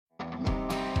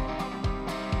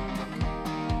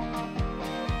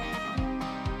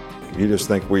You just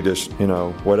think we just,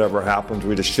 whatever happens,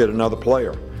 we just shit another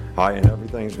player. And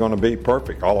everything's going to be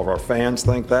perfect. All of our fans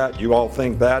think that. You all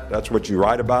think that. That's what you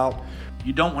write about.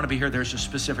 You don't want to be here. There's a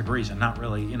specific reason. Not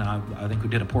really, I think we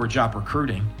did a poor job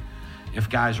recruiting if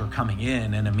guys are coming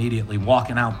in and immediately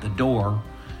walking out the door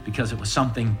because it was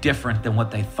something different than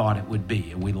what they thought it would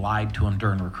be. We lied to them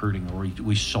during recruiting, or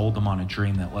we sold them on a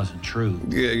dream that wasn't true.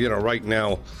 Yeah, right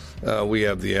now we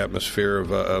have the atmosphere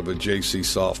of a JC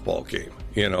softball game.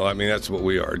 That's what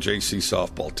we are, a JC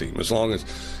softball team. As long as,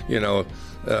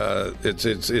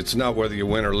 it's not whether you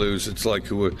win or lose. It's like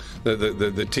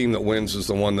the team that wins is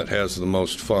the one that has the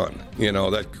most fun.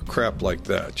 That crap like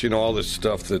that. All this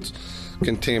stuff that's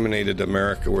contaminated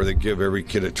America, where they give every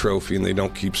kid a trophy and they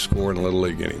don't keep scoring Little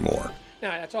League anymore.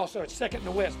 Now, that's also it's second in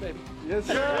the West, baby. Yes,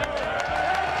 sir.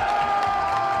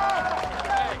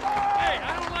 Hey,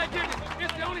 I don't like it.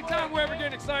 It's the only time we're ever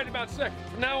getting excited about second.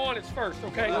 From now on, it's first,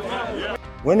 okay?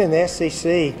 Winning the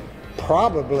SEC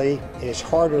probably is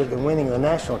harder than winning the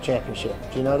national championship.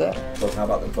 Do you know that? Well, how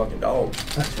about them fucking dogs?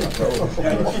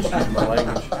 My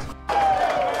language.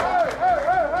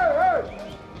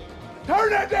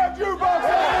 Turn that damn jukebox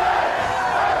on!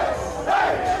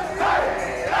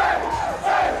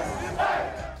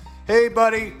 Hey,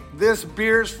 buddy, this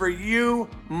beer's for you,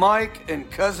 Mike, and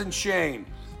Cousin Shane.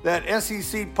 That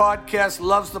SEC podcast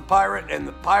loves the Pirate, and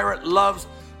the Pirate loves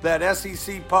that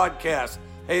SEC podcast.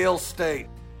 Hail State.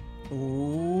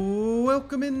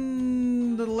 Welcome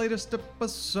in to the latest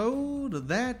episode of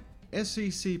that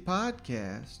SEC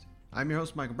podcast. I'm your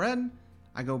host, Michael Bratton.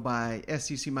 I go by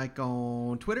SEC Mike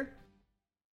on Twitter.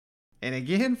 And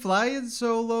again, flying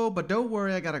solo, but don't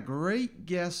worry, I got a great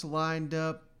guest lined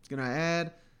up. It's going to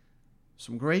add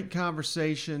some great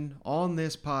conversation on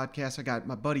this podcast. I got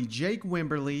my buddy Jake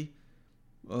Wimberly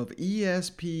of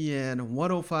ESPN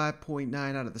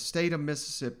 105.9 out of the state of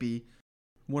Mississippi.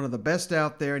 One of the best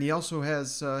out there, and he also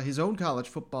has his own college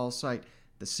football site,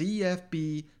 the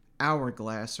CFB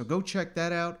Hourglass. So go check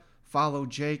that out. Follow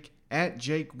Jake at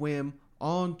Jake Wim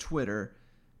on Twitter.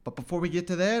 But before we get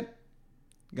to that,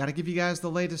 got to give you guys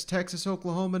the latest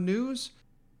Texas-Oklahoma news.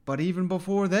 But even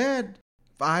before that,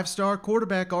 5-star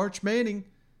quarterback Arch Manning.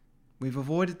 We've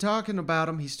avoided talking about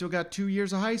him. He's still got 2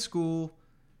 years of high school.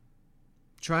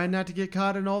 Trying not to get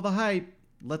caught in all the hype.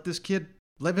 Let this kid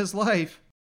live his life.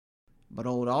 But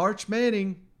old Arch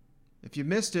Manning, if you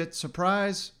missed it,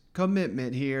 surprise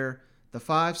commitment here. The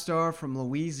 5-star from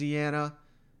Louisiana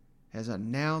has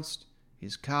announced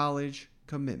his college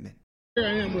commitment. Here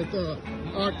I am with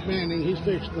Arch Manning. He's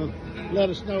fixing to let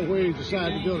us know where he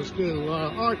decided to go to school.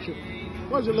 Arch,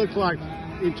 what does it look like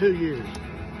in 2 years?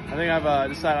 I think I've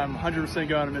decided I'm 100%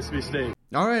 going to Mississippi State.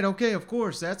 All right, okay, of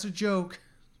course, that's a joke.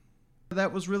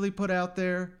 That was really put out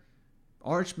there.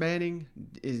 Arch Manning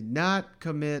did not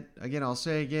commit. Again, I'll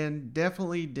say again,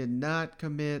 definitely did not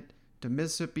commit to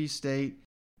Mississippi State.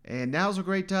 And now's a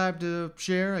great time to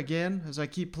share, again, as I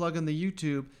keep plugging the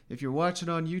YouTube. If you're watching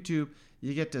on YouTube,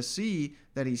 you get to see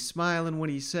that he's smiling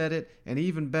when he said it. And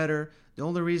even better, the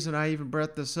only reason I even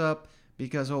brought this up,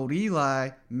 because old Eli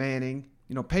Manning,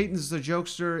 Peyton's the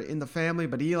jokester in the family,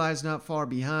 but Eli's not far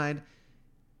behind.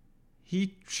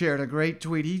 He shared a great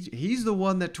tweet. He's the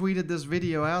one that tweeted this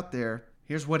video out there.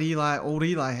 Here's what old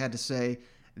Eli had to say.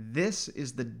 This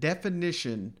is the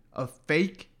definition of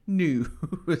fake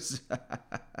news.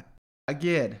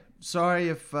 Again, sorry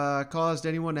if caused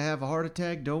anyone to have a heart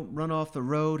attack. Don't run off the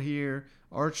road here.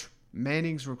 Arch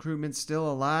Manning's recruitment still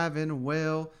alive and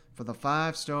well for the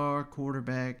 5-star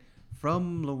quarterback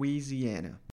from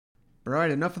Louisiana. All right,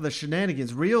 enough of the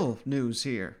shenanigans. Real news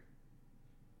here.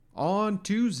 On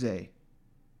Tuesday,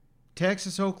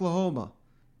 Texas, Oklahoma.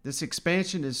 This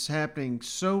expansion is happening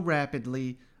so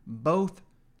rapidly. Both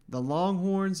the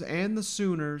Longhorns and the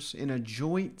Sooners, in a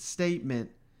joint statement,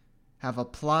 have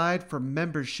applied for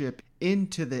membership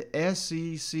into the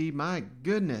SEC. My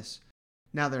goodness.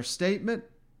 Now, their statement,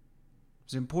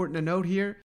 it's important to note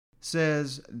here,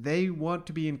 says they want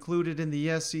to be included in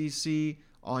the SEC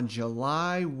on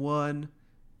July 1,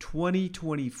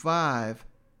 2025.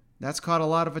 That's caught a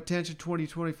lot of attention,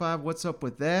 2025. What's up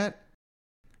with that?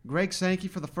 Greg Sankey,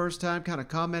 for the first time, kind of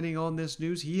commenting on this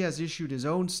news. He has issued his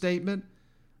own statement.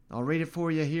 I'll read it for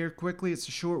you here quickly. It's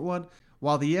a short one.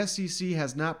 While the SEC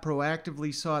has not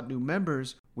proactively sought new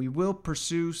members, we will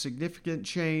pursue significant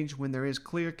change when there is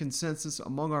clear consensus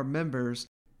among our members.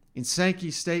 In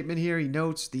Sankey's statement here, he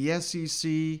notes the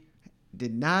SEC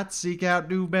did not seek out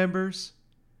new members.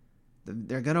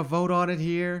 They're going to vote on it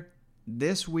here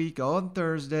this week on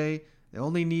Thursday. They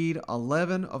only need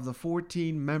 11 of the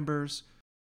 14 members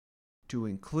to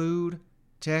include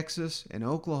Texas and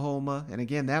Oklahoma. And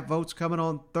again, that vote's coming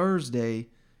on Thursday.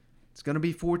 It's going to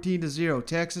be 14-0.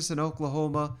 Texas and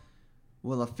Oklahoma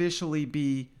will officially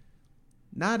be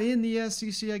not in the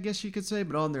SEC, I guess you could say,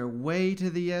 but on their way to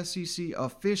the SEC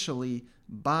officially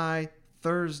by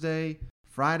Thursday,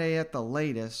 Friday at the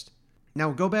latest.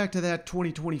 Now, go back to that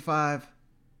 2025,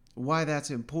 why that's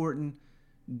important.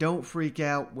 Don't freak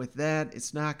out with that.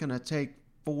 It's not going to take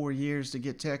 4 years to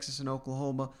get Texas and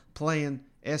Oklahoma playing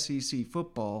SEC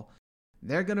football.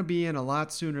 They're going to be in a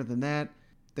lot sooner than that.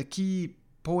 The key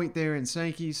point there in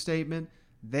Sankey's statement,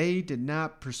 they did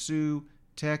not pursue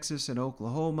Texas and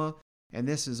Oklahoma, and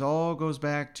this all goes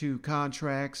back to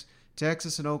contracts.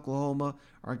 Texas and Oklahoma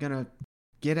are going to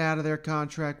get out of their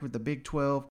contract with the Big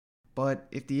 12, but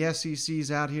if the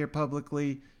SEC's out here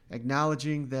publicly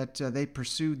acknowledging that they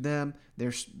pursued them,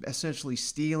 they're essentially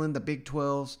stealing the Big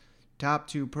 12's top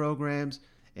two programs,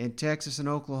 and Texas and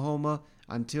Oklahoma,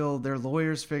 until their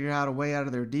lawyers figure out a way out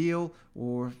of their deal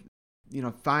or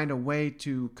find a way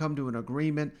to come to an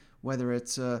agreement, whether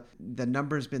it's the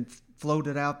number's been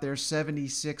floated out there,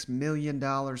 $76 million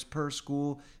per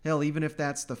school. Hell, even if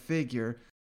that's the figure,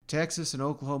 Texas and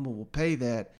Oklahoma will pay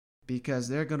that because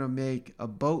they're going to make a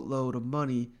boatload of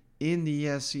money in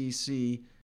the SEC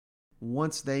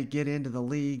once they get into the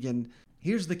league. And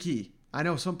here's the key. I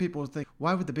know some people think,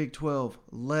 why would the Big 12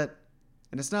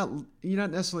 and it's not, you're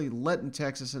not necessarily letting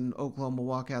Texas and Oklahoma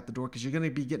walk out the door because you're going to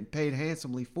be getting paid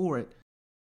handsomely for it.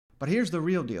 But here's the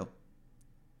real deal.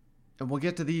 And we'll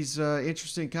get to these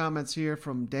interesting comments here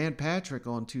from Dan Patrick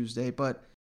on Tuesday, but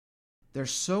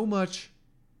there's so much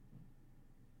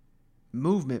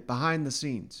movement behind the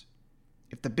scenes.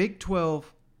 If the Big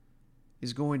 12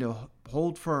 is going to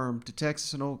hold firm to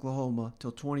Texas and Oklahoma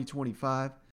till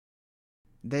 2025,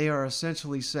 they are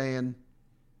essentially saying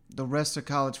the rest of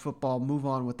college football move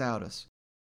on without us.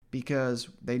 Because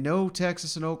they know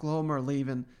Texas and Oklahoma are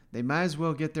leaving, they might as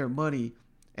well get their money,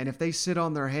 and if they sit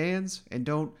on their hands and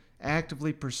don't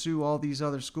actively pursue all these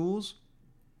other schools,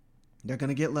 they're going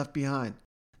to get left behind.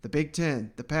 The Big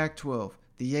Ten, the Pac-12,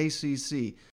 the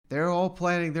ACC, they're all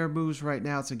planning their moves right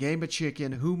now. It's a game of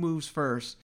chicken, who moves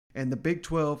first, and the Big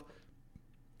 12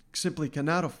 simply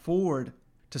cannot afford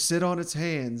to sit on its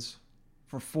hands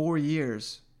for 4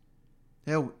 years.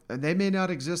 Hell, they may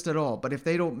not exist at all, but if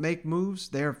they don't make moves,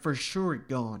 they're for sure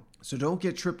gone. So don't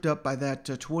get tripped up by that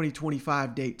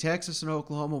 2025 date. Texas and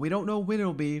Oklahoma, we don't know when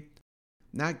it'll be.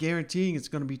 Not guaranteeing it's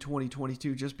going to be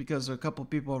 2022 just because a couple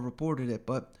people have reported it,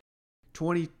 but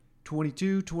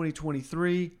 2022,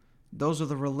 2023, those are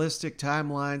the realistic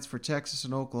timelines for Texas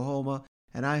and Oklahoma,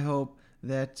 and I hope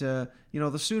that,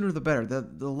 the sooner the better.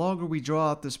 The longer we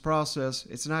draw out this process,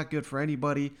 it's not good for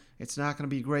anybody. It's not going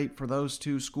to be great for those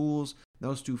two schools,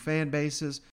 those two fan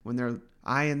bases, when they're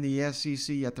eyeing the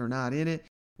SEC yet they're not in it,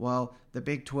 while the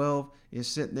Big 12 is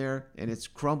sitting there and it's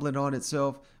crumbling on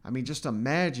itself. I mean, just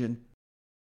imagine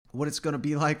what it's going to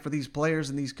be like for these players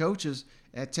and these coaches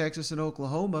at Texas and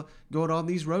Oklahoma going on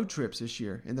these road trips this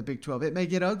year in the Big 12. It may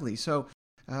get ugly, so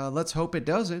let's hope it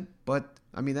doesn't, but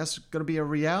I mean, that's going to be a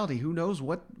reality. Who knows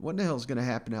what the hell is going to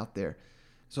happen out there?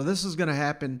 So this is going to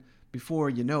happen before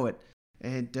you know it,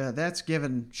 and that's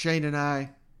given Shane and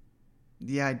I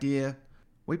the idea.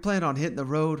 We plan on hitting the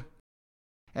road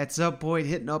at some point,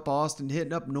 hitting up Austin,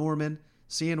 hitting up Norman,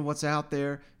 seeing what's out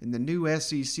there in the new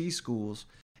SEC schools.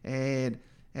 And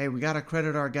hey, we got to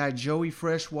credit our guy Joey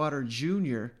Freshwater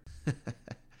Jr.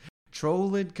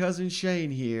 trolling Cousin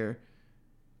Shane here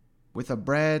with a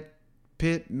Brad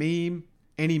Pitt meme.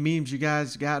 Any memes you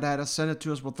guys got at us, send it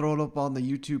to us. We'll throw it up on the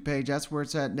YouTube page. That's where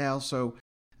it's at now. So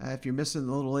if you're missing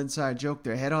the little inside joke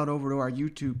there, head on over to our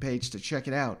YouTube page to check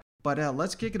it out. But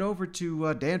let's kick it over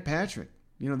to Dan Patrick.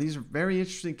 These are very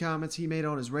interesting comments he made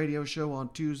on his radio show on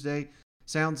Tuesday.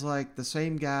 Sounds like the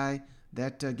same guy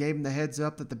that gave him the heads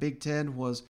up that the Big Ten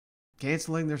was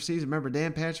canceling their season. Remember,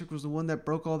 Dan Patrick was the one that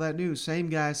broke all that news. Same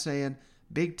guy saying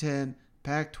Big Ten,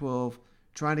 Pac-12,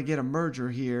 trying to get a merger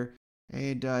here.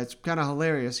 And it's kind of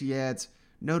hilarious. He adds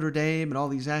Notre Dame and all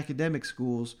these academic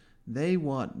schools, they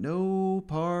want no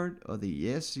part of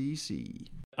the SEC.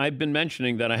 I've been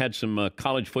mentioning that I had some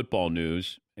college football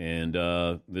news, and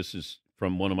this is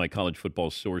from one of my college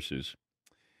football sources.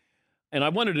 And I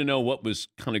wanted to know what was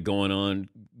kind of going on,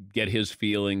 get his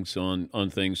feelings on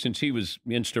things, since he was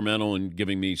instrumental in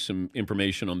giving me some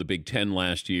information on the Big Ten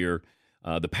last year,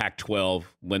 the Pac-12,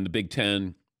 when the Big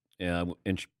Ten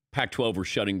and Pac-12 were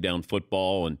shutting down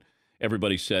football, and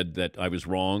everybody said that I was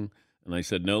wrong. And I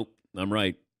said, nope, I'm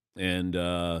right.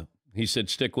 And he said,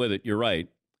 stick with it, you're right.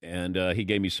 And he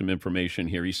gave me some information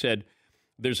here. He said,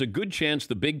 there's a good chance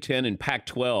the Big Ten and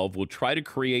Pac-12 will try to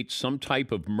create some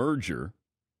type of merger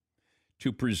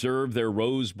to preserve their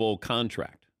Rose Bowl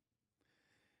contract.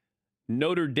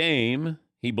 Notre Dame,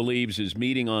 he believes, is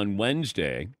meeting on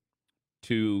Wednesday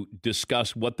to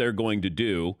discuss what they're going to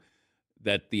do.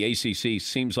 That the ACC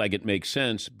seems like it makes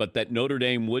sense, but that Notre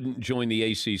Dame wouldn't join the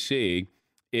ACC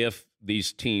if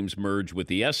these teams merge with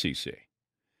the SEC.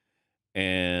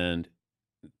 And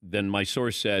then my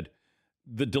source said,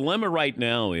 the dilemma right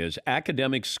now is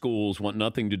academic schools want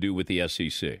nothing to do with the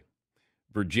SEC.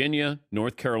 Virginia,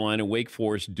 North Carolina, Wake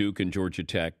Forest, Duke, and Georgia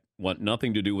Tech want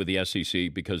nothing to do with the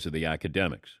SEC because of the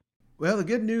academics. Well, the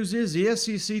good news is the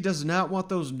SEC does not want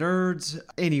those nerds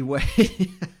anyway.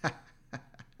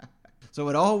 So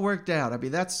it all worked out. I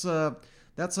mean, that's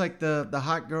like the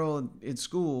hot girl in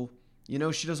school. You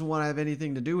know, she doesn't want to have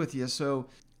anything to do with you. So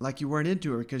like you weren't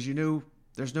into her because you knew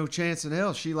there's no chance in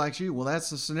hell she likes you. Well, that's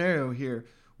the scenario here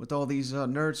with all these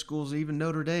nerd schools, even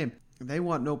Notre Dame. They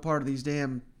want no part of these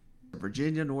damn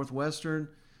Virginia, Northwestern,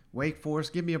 Wake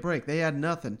Forest. Give me a break. They had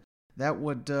nothing. That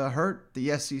would hurt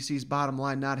the SEC's bottom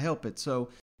line, not help it. So,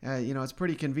 it's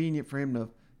pretty convenient for him to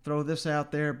throw this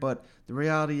out there. But the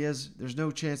reality is there's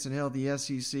no chance in hell the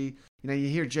SEC. You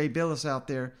hear Jay Billis out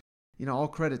there. All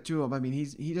credit to him. I mean,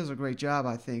 he does a great job,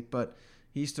 I think. But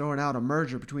he's throwing out a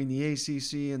merger between the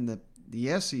ACC and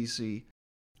the SEC.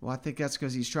 Well, I think that's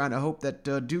because he's trying to hope that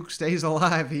Duke stays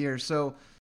alive here. So,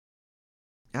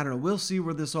 I don't know. We'll see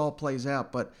where this all plays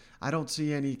out. But I don't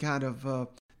see any kind of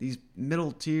these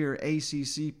middle-tier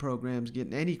ACC programs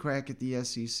getting any crack at the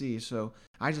SEC. So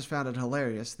I just found it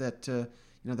hilarious that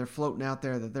they're floating out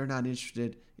there that they're not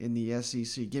interested in the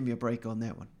SEC. Give me a break on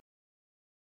that one.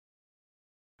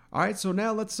 All right, so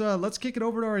now let's kick it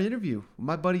over to our interview with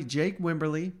my buddy Jake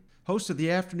Wimberly, host of the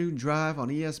Afternoon Drive on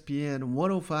ESPN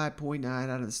 105.9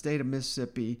 out of the state of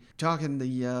Mississippi, talking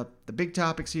the big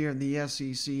topics here in the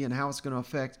SEC and how it's going to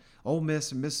affect Ole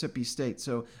Miss and Mississippi State.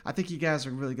 So I think you guys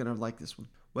are really going to like this one.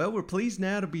 Well, we're pleased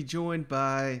now to be joined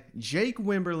by Jake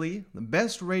Wimberly, the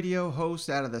best radio host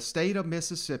out of the state of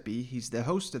Mississippi. He's the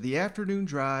host of the Afternoon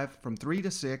Drive from 3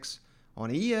 to 6 on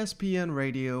ESPN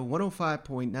Radio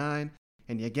 105.9.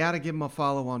 And you got to give him a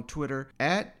follow on Twitter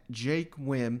at Jake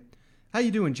Wim. How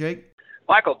you doing, Jake?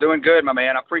 Michael, doing good, my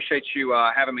man. I appreciate you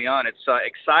having me on. It's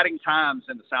exciting times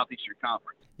in the Southeastern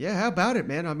Conference. Yeah, how about it,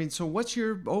 man? I mean, so what's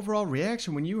your overall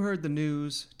reaction when you heard the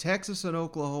news, Texas and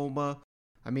Oklahoma?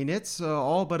 I mean, it's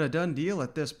all but a done deal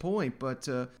at this point, but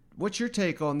what's your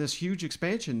take on this huge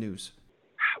expansion news?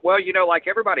 Well, like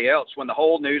everybody else, when the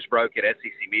whole news broke at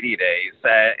SEC Media Days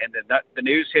and the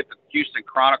news hit the Houston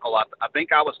Chronicle, I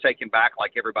think I was taken back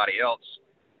like everybody else,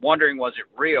 wondering was it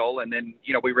real? And then,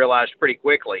 we realized pretty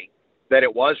quickly that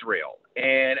it was real.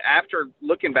 And after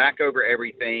looking back over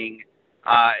everything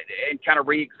and kind of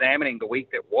re-examining the week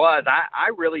that was,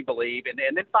 I really believe, and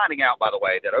then finding out, by the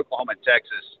way, that Oklahoma and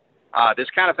Texas, this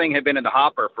kind of thing had been in the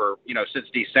hopper for, since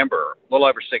December, a little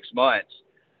over 6 months.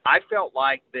 I felt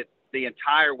like that the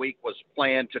entire week was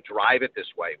planned to drive it this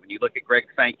way. When you look at Greg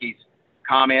Sankey's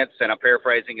comments, and I'm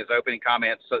paraphrasing his opening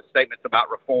comments, so statements about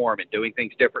reform and doing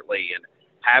things differently and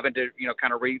having to,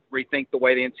 kind of rethink the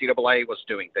way the NCAA was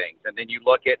doing things. And then you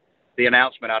look at the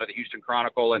announcement out of the Houston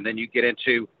Chronicle, and then you get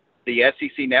into the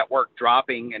SEC Network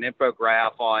dropping an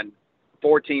infograph on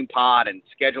 4-team pod and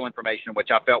schedule information,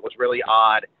 which I felt was really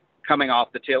odd coming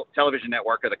off the television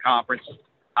network of the conference.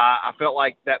 I felt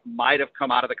like that might have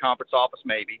come out of the conference office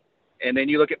maybe. And then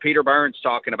you look at Peter Burns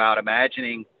talking about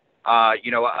imagining, a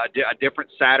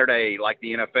different Saturday like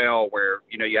the NFL where,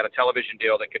 you had a television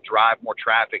deal that could drive more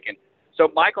traffic. And so,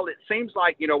 Michael, it seems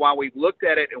like, while we've looked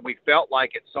at it and we felt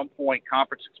like at some point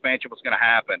conference expansion was going to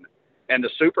happen and the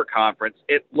super conference,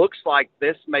 it looks like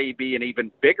this may be an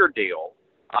even bigger deal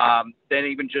than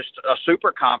even just a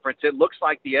super conference. It looks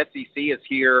like the SEC is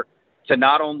here to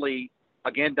not only,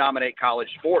 again, dominate college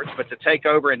sports, but to take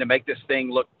over and to make this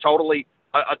thing look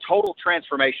a total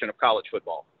transformation of college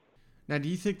football. Now, do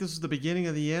you think this is the beginning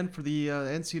of the end for the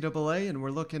NCAA? And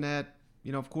we're looking at,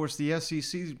 of course, the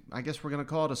SEC, I guess we're going to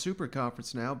call it a super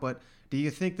conference now, but do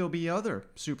you think there'll be other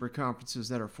super conferences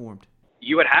that are formed?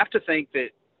 You would have to think that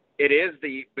it is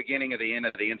the beginning of the end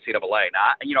of the NCAA.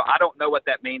 Now, I don't know what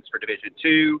that means for Division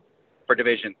II, for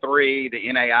Division III, the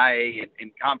NAIA,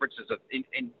 and conferences of,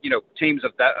 teams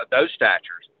of those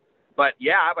statures. But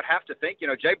yeah, I would have to think,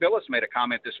 Jay Billis made a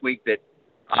comment this week that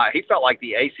he felt like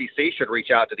the ACC should reach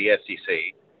out to the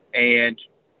SEC and,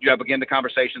 begin the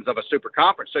conversations of a super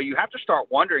conference. So you have to start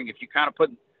wondering if you kind of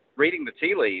reading the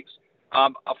tea leaves.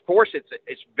 Of course,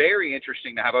 it's very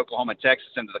interesting to have Oklahoma and Texas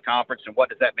into the conference, and what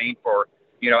does that mean for,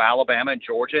 Alabama and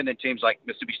Georgia, and then teams like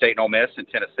Mississippi State and Ole Miss and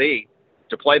Tennessee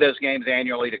to play those games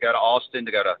annually, to go to Austin,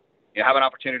 to go to, have an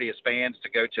opportunity as fans to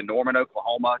go to Norman,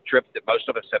 Oklahoma, a trip that most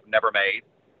of us have never made.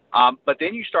 But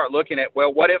then you start looking at,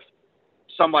 well, what if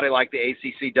somebody like the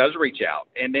ACC does reach out.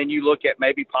 And then you look at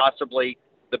maybe possibly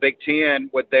the Big Ten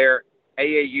with their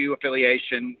AAU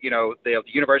affiliation, the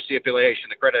university affiliation,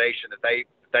 the accreditation that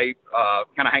they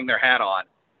kind of hang their hat on,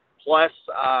 plus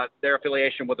their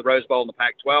affiliation with the Rose Bowl and the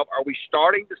Pac-12. Are we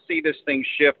starting to see this thing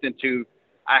shift into,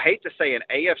 I hate to say, an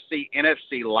AFC,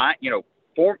 NFC line,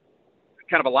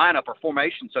 kind of a lineup or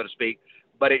formation, so to speak,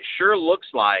 but it sure looks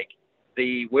like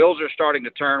the wheels are starting to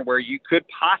turn where you could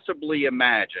possibly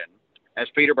imagine, as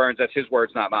Peter Burns, that's his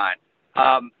words, not mine,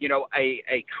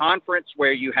 a conference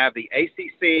where you have the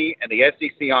ACC and the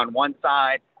SEC on one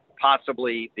side,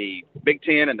 possibly the Big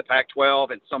Ten and the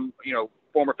Pac-12 and some,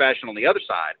 form or fashion on the other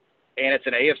side. And it's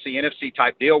an AFC, NFC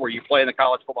type deal where you play in the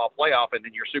college football playoff and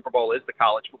then your Super Bowl is the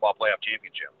college football playoff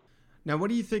championship. Now, what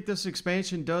do you think this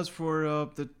expansion does for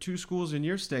the two schools in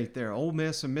your state there, Ole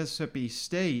Miss and Mississippi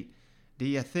State? Do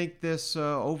you think this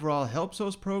overall helps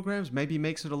those programs, maybe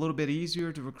makes it a little bit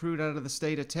easier to recruit out of the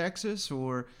state of Texas,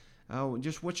 or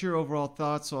just what's your overall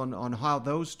thoughts on how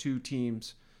those two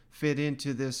teams fit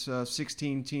into this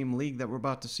 16-team league that we're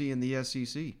about to see in the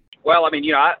SEC? Well,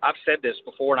 I've said this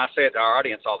before, and I say it to our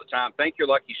audience all the time. Thank your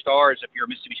lucky stars if you're a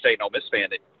Mississippi State and Ole Miss fan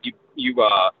that you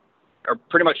are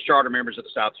pretty much charter members of the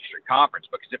Southeastern Conference,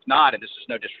 because if not, and this is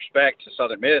no disrespect to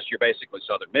Southern Miss, you're basically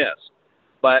Southern Miss.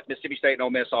 But Mississippi State and Ole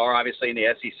Miss are obviously in the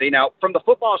SEC. Now, from the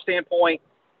football standpoint,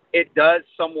 it does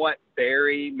somewhat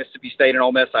vary Mississippi State and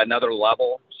Ole Miss at another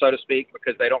level, so to speak,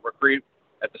 because they don't recruit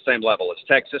at the same level as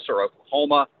Texas or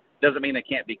Oklahoma. Doesn't mean they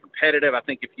can't be competitive. I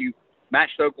think if you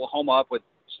matched Oklahoma up with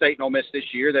State and Ole Miss this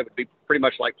year, that would be pretty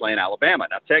much like playing Alabama.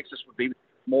 Now, Texas would be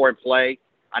more in play.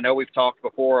 I know we've talked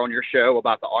before on your show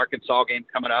about the Arkansas game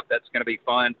coming up. That's going to be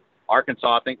fun.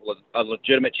 Arkansas, I think, was a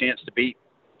legitimate chance to beat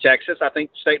Texas. I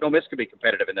think State and Ole Miss could be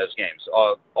competitive in those games.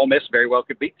 Ole Miss very well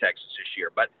could beat Texas this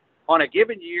year. But on a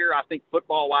given year, I think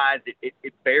football-wise,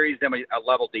 it buries them a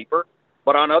level deeper.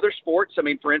 But on other sports,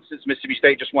 for instance, Mississippi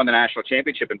State just won the national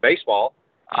championship in baseball,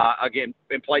 again,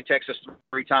 and played Texas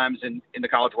 3 times in the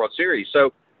College World Series.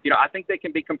 So, I think they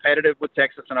can be competitive with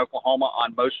Texas and Oklahoma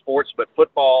on most sports, but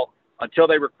football, until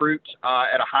they recruit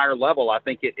at a higher level, I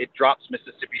think it drops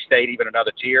Mississippi State even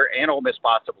another tier, and Ole Miss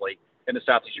possibly in the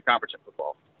Southeastern Conference in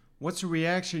football. What's the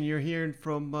reaction you're hearing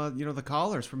from the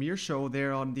callers from your show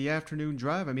there on the afternoon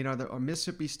drive? Are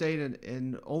Mississippi State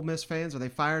and Ole Miss fans, are they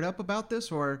fired up about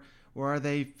this, or are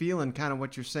they feeling kind of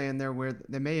what you're saying there, where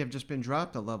they may have just been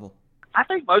dropped a level? I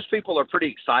think most people are pretty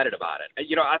excited about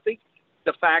it. I think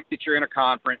the fact that you're in a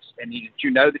conference and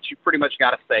you know that you pretty much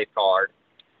got a safeguard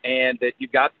and that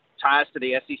you've got ties to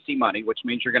the SEC money, which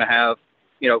means you're going to have,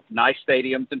 nice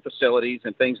stadiums and facilities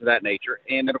and things of that nature.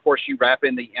 And then, of course, you wrap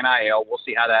in the NIL. We'll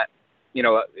see how that,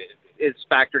 is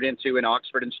factored into in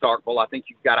Oxford and Starkville. I think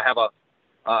you've got to have a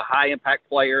high-impact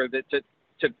player to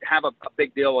have a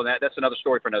big deal on that. That's another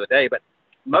story for another day. But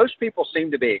most people seem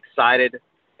to be excited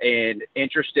and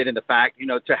interested in the fact,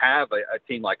 to have a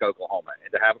team like Oklahoma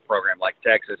and to have a program like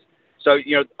Texas. So,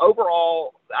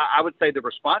 overall, I would say the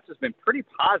response has been pretty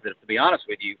positive, to be honest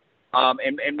with you.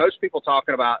 And most people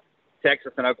talking about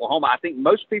Texas and Oklahoma, I think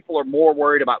most people are more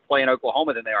worried about playing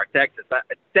Oklahoma than they are Texas.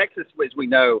 Texas, as we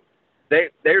know,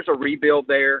 there's a rebuild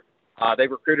there. They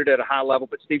recruited at a high level,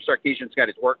 but Steve Sarkisian's got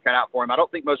his work cut out for him. I don't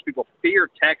think most people fear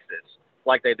Texas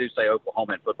like they do, say,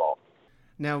 Oklahoma in football.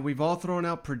 Now, we've all thrown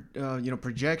out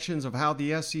projections of how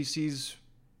the SEC's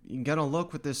going to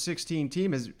look with this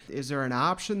 16-team. Is there an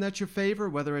option that you favor,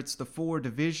 whether it's the 4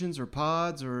 divisions or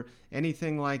pods or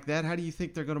anything like that? How do you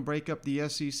think they're going to break up the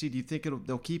SEC? Do you think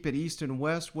they'll keep it East and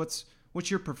West? What's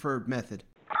your preferred method?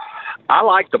 I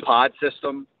like the pod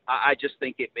system. I just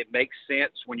think it makes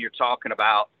sense when you're talking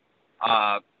about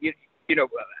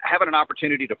having an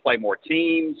opportunity to play more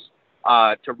teams,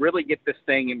 to really get this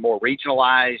thing more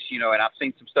regionalized, and I've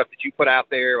seen some stuff that you put out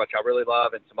there, which I really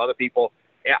love, and some other people.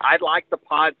 I'd like the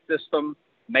pod system,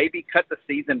 maybe cut the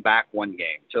season back 1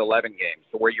 game to 11 games,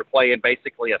 to where you're playing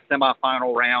basically a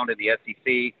semifinal round in the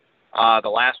SEC the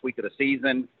last week of the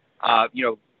season. That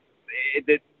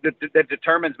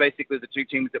determines basically the 2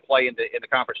 teams that play in the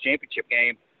conference championship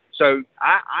game. So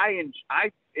I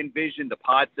envision the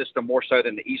pod system more so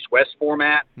than the East-West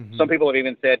format. Mm-hmm. Some people have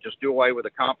even said just do away with the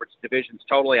conference divisions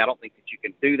totally. I don't think that you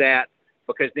can do that,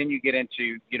 because then you get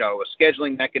into, a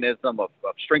scheduling mechanism of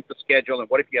strength of schedule. And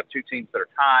what if you have 2 teams that are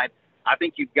tied? I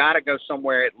think you've got to go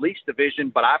somewhere at least division,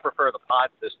 but I prefer the pod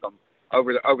system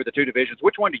over the 2 divisions.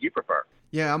 Which one do you prefer?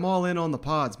 Yeah, I'm all in on the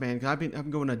pods, man.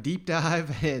 I'm going a deep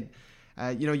dive, and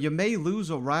you may lose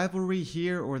a rivalry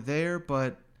here or there,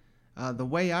 but the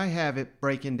way I have it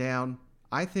breaking down,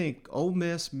 I think Ole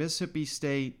Miss, Mississippi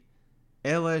State,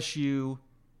 LSU,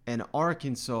 and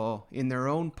Arkansas in their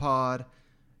own pod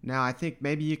Now, I think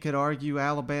maybe you could argue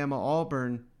Alabama,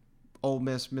 Auburn, Ole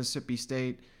Miss, Mississippi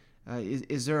State.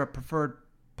 Is there a preferred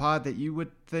pod that you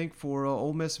would think for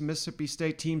Ole Miss and Mississippi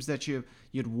State, teams that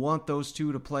you'd want those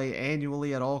two to play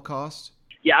annually at all costs?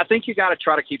 Yeah, I think you got to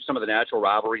try to keep some of the natural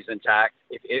rivalries intact,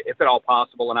 if at all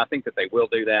possible, and I think that they will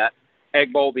do that.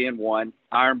 Egg Bowl being one,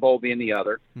 Iron Bowl being the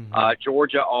other.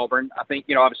 Georgia, Auburn. I think,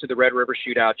 obviously the Red River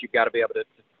Shootout, you've got to be able to,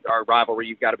 our rivalry,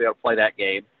 you've got to be able to play that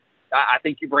game. I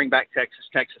think you bring back Texas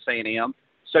A&M.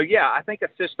 So, yeah, I think a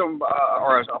system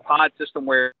or a pod system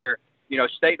where,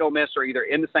 State and Ole Miss are either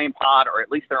in the same pod or at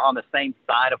least they're on the same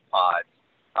side of pods.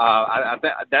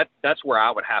 That's where I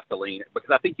would have to lean,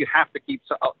 because I think you have to keep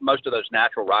most of those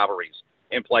natural rivalries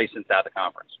in place inside the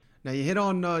conference. Now, you hit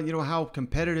on, how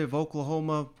competitive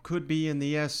Oklahoma could be in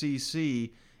the SEC,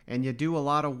 and you do a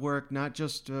lot of work, not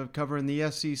just covering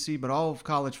the SEC, but all of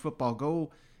college football.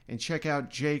 Go and check out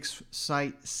Jake's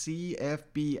site,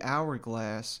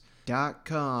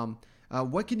 cfbhourglass.com.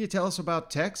 What can you tell us about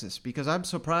Texas? Because I'm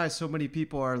surprised so many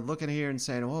people are looking here and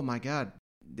saying, oh, my God,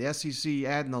 the SEC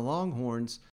adding the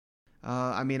Longhorns.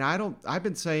 I've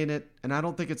been saying it, and I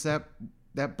don't think it's that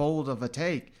bold of a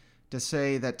take to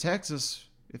say that Texas,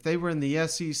 if they were in the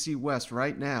SEC West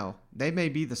right now, they may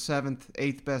be the 7th,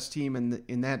 8th best team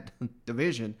in that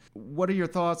division. What are your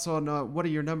thoughts on what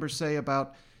do your numbers say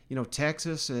about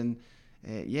Texas? And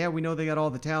yeah, we know they got all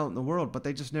the talent in the world, but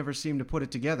they just never seem to put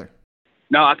it together.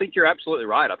 No, I think you're absolutely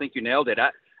right. I think you nailed it.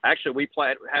 We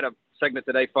had a segment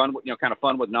today, kind of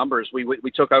fun with numbers.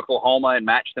 We took Oklahoma and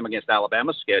matched them against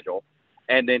Alabama's schedule,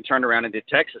 and then turned around and did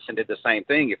Texas and did the same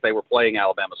thing if they were playing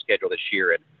Alabama's schedule this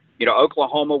year. And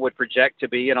Oklahoma would project to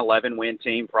be an 11-win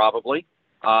team probably,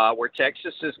 where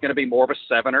Texas is going to be more of a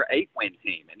 7 or 8 win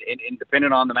team, and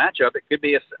depending on the matchup, it could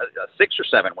be a 6 or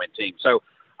 7 win team. So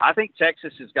I think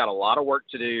Texas has got a lot of work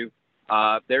to do.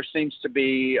 There seems to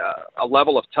be a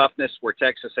level of toughness where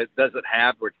Texas doesn't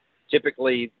have, where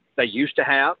typically they used to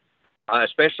have,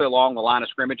 especially along the line of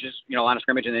scrimmages, and then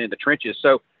in the trenches.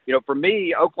 So, for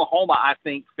me, Oklahoma, I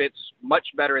think, fits much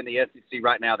better in the SEC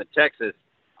right now than Texas.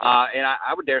 And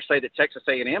I would dare say that Texas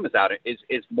A&M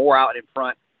is more out in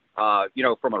front,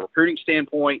 from a recruiting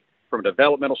standpoint, from a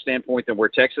developmental standpoint than where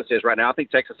Texas is right now. I think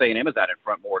Texas A&M is out in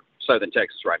front more so than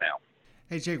Texas right now.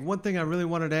 Hey, Jake, one thing I really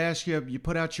wanted to ask you, you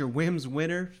put out your WIMS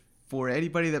winner. For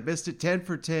anybody that missed it, 10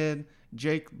 for 10.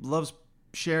 Jake loves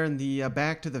sharing the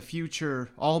Back to the Future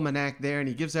almanac there, and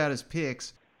he gives out his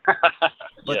picks. But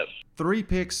yes. 3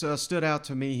 picks stood out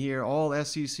to me here, all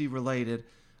SEC related.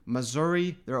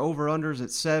 Missouri, their over-unders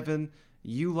at 7.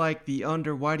 You like the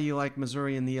under. Why do you like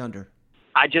Missouri in the under?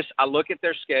 I look at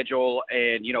their schedule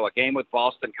and, a game with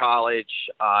Boston College,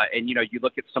 and, you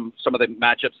look at some of the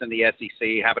matchups in the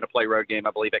SEC, having to play road game,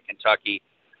 I believe, at Kentucky.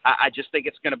 I just think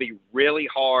it's going to be really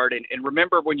hard. And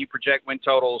remember, when you project win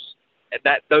totals,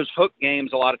 those hook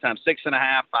games, a lot of times 6.5,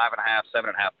 5.5,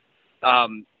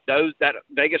 7.5,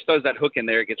 Vegas throws that hook in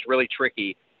there, it gets really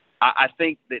tricky. I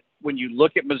think that when you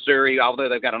look at Missouri, although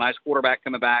they've got a nice quarterback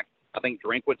coming back, I think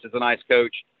Drinkwitz is a nice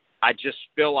coach. I just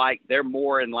feel like they're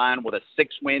more in line with a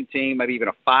 6-win team, maybe even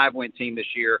a 5-win team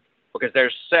this year, because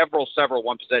there's several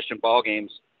one-possession ball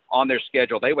games on their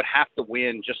schedule. They would have to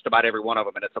win just about every one of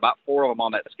them, and it's about 4 of them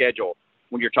on that schedule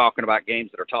when you're talking about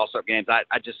games that are toss-up games. I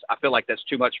feel like that's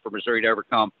too much for Missouri to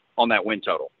overcome on that win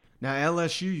total. Now,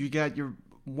 LSU, you got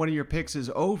one of your picks is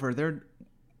over. Their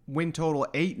win total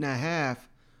 8.5.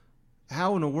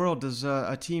 How in the world does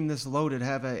a team this loaded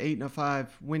have an 8.5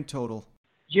 win total?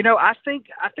 I think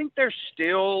there's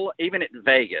still, even at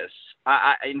Vegas,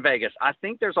 in Vegas, I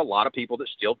think there's a lot of people that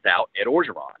still doubt Ed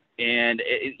Orgeron. And,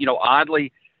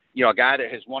 oddly, a guy that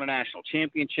has won a national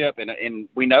championship, and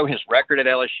we know his record at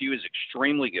LSU is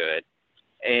extremely good.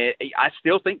 And I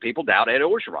still think people doubt Ed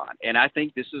Orgeron. And I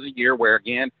think this is a year where,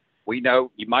 again, we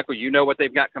know, Michael, what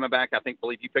they've got coming back. I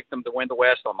believe you picked them to win the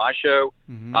West on my show.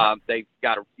 Mm-hmm. They've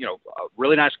got a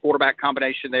really nice quarterback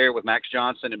combination there with Max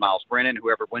Johnson and Miles Brennan,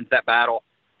 whoever wins that battle.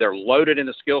 They're loaded in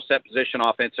the skill set position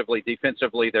offensively.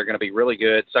 Defensively, they're going to be really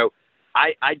good. So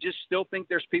I just still think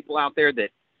there's people out there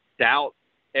that doubt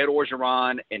Ed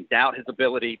Orgeron and doubt his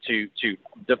ability to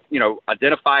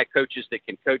identify coaches that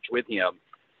can coach with him.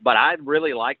 But I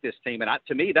really like this team, and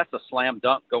to me, that's a slam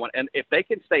dunk going. And if they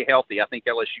can stay healthy, I think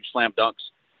LSU slam dunks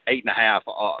 8.5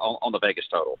 on the Vegas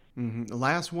total. Mm-hmm. The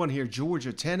last one here,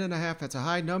 Georgia, 10.5. That's a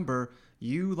high number.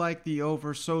 You like the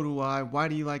over, so do I. Why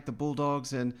do you like the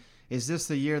Bulldogs? And is this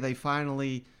the year they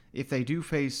finally, if they do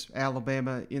face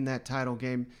Alabama in that title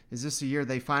game, is this the year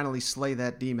they finally slay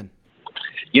that demon?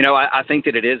 I think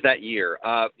that it is that year.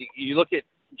 You look at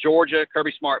Georgia,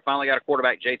 Kirby Smart finally got a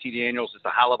quarterback. JT Daniels is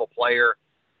a high-level player.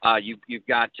 You've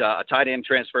got a tight end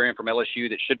transfer in from LSU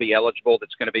that should be eligible.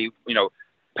 That's going to be,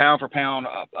 pound for pound,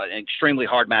 an extremely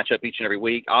hard matchup each and every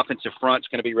week. Offensive front's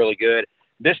going to be really good.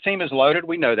 This team is loaded.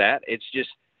 We know that. It's just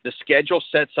the schedule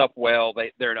sets up well.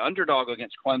 They're an underdog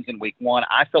against Clemson week 1.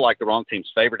 I feel like the wrong team's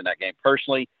favored in that game.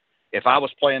 Personally, if I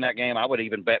was playing that game, I would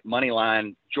even bet money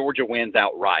line Georgia wins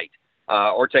outright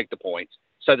or take the points.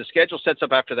 So the schedule sets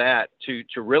up after that to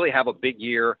really have a big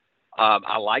year.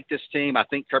 I like this team. I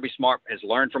think Kirby Smart has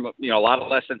learned from a lot of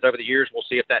lessons over the years. We'll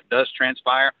see if that does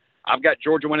transpire. I've got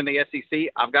Georgia winning the SEC.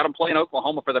 I've got them playing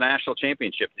Oklahoma for the national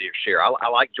championship this year. I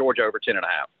like Georgia over 10.5.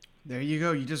 There you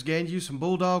go. You just gained you some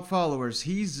Bulldog followers.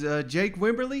 He's Jake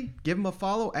Wimberly. Give him a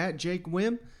follow at Jake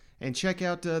Wim. And check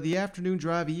out the Afternoon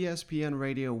Drive, ESPN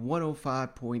Radio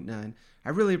 105.9. I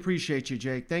really appreciate you,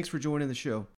 Jake. Thanks for joining the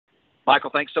show.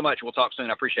 Michael, thanks so much. We'll talk soon.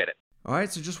 I appreciate it. All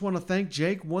right, so just want to thank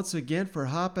Jake once again for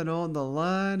hopping on the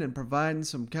line and providing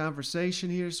some conversation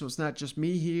here, so it's not just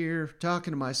me here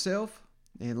talking to myself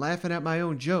and laughing at my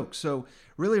own jokes. So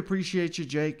really appreciate you,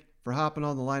 Jake, for hopping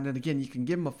on the line. And again, you can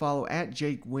give him a follow at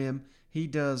Jake Wim. He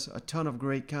does a ton of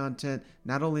great content,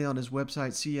 not only on his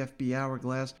website, CFB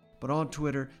Hourglass, but on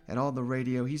Twitter and on the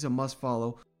radio. He's a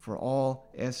must-follow for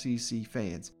all SEC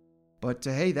fans. But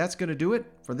hey, that's going to do it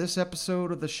for this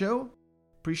episode of the show.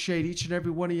 Appreciate each and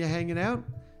every one of you hanging out.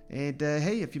 And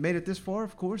hey, if you made it this far,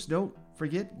 of course, don't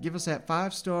forget, give us that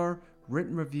 5-star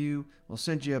written review. We'll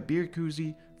send you a beer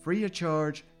koozie free of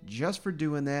charge just for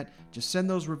doing that. Just send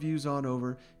those reviews on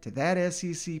over to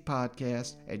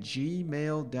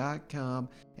thatsecpodcast@gmail.com.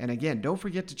 And again, don't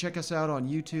forget to check us out on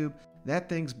YouTube. That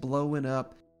thing's blowing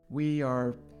up. We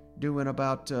are doing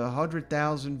about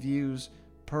 100,000 views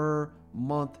per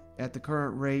month at the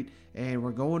current rate, and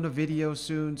we're going to video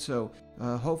soon, so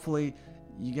hopefully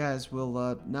you guys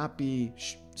will not be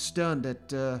stunned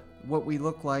at what we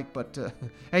look like, but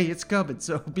hey, it's coming,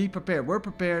 so be prepared. We're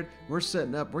prepared. We're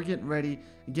setting up. We're getting ready,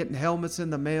 getting helmets in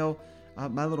the mail.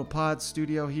 My little pod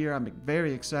studio here, I'm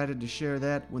very excited to share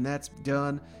that when that's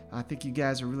done. I think you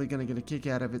guys are really going to get a kick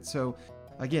out of it. So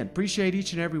again, appreciate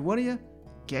each and every one of you.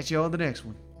 Catch you on the next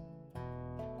one.